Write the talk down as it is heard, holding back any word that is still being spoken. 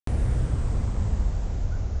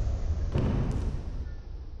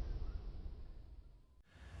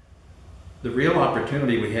The real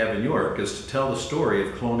opportunity we have in York is to tell the story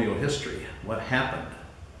of colonial history, what happened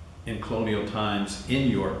in colonial times in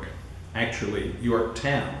York, actually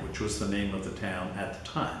Yorktown, which was the name of the town at the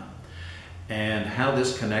time, and how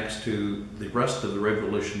this connects to the rest of the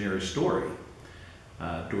revolutionary story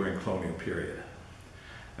during colonial period.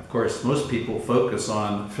 Of course, most people focus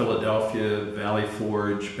on Philadelphia, Valley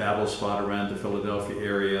Forge, battles fought around the Philadelphia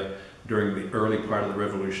area during the early part of the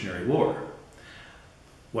Revolutionary War.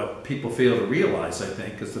 What people fail to realize, I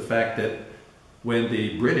think, is the fact that when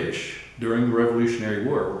the British, during the Revolutionary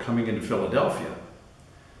War, were coming into Philadelphia,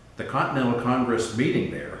 the Continental Congress meeting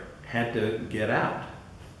there had to get out.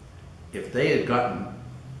 If they had gotten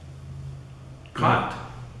caught,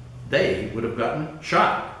 they would have gotten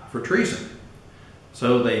shot for treason.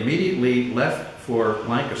 So they immediately left for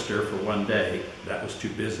Lancaster for one day. That was too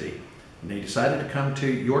busy. And they decided to come to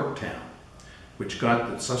Yorktown, which got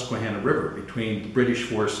the Susquehanna River between the British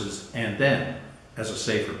forces and them as a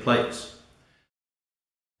safer place.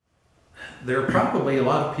 There are probably a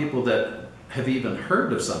lot of people that have even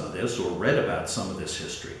heard of some of this or read about some of this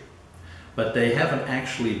history, but they haven't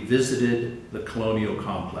actually visited the colonial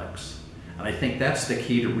complex. And I think that's the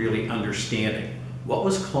key to really understanding what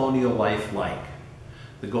was colonial life like.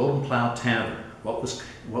 The Golden Plough Tavern, what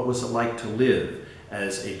was it like to live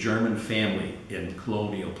as a German family in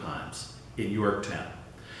colonial times in Yorktown?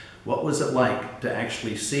 What was it like to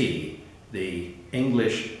actually see the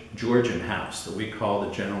English Georgian house that we call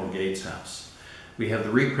the General Gates House? We have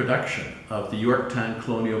the reproduction of the Yorktown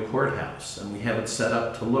Colonial Courthouse, and we have it set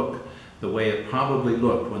up to look the way it probably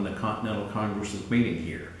looked when the Continental Congress was meeting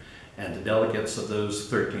here, and the delegates of those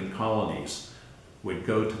 13 colonies would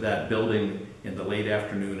go to that building in the late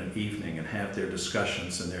afternoon and evening and have their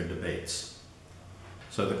discussions and their debates.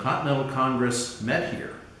 So the Continental Congress met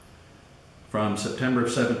here from September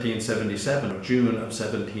of 1777 to June of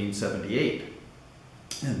 1778.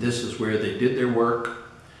 And this is where they did their work,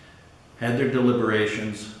 had their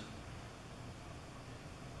deliberations,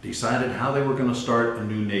 decided how they were going to start a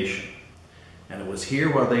new nation. And it was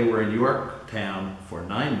here while they were in Yorktown for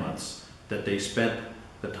 9 months that they spent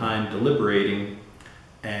the time deliberating,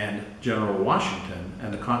 and General Washington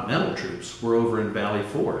and the Continental troops were over in Valley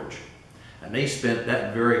Forge. And they spent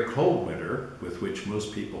that very cold winter, with which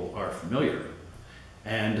most people are familiar,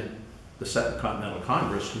 and the Second Continental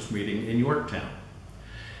Congress was meeting in Yorktown.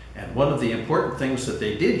 And one of the important things that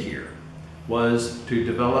they did here was to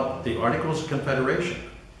develop the Articles of Confederation,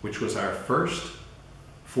 which was our first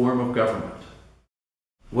form of government.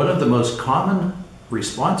 One of the most common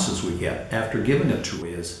responses we get after giving a tour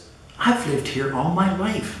is, "I've lived here all my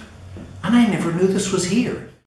life, and I never knew this was here."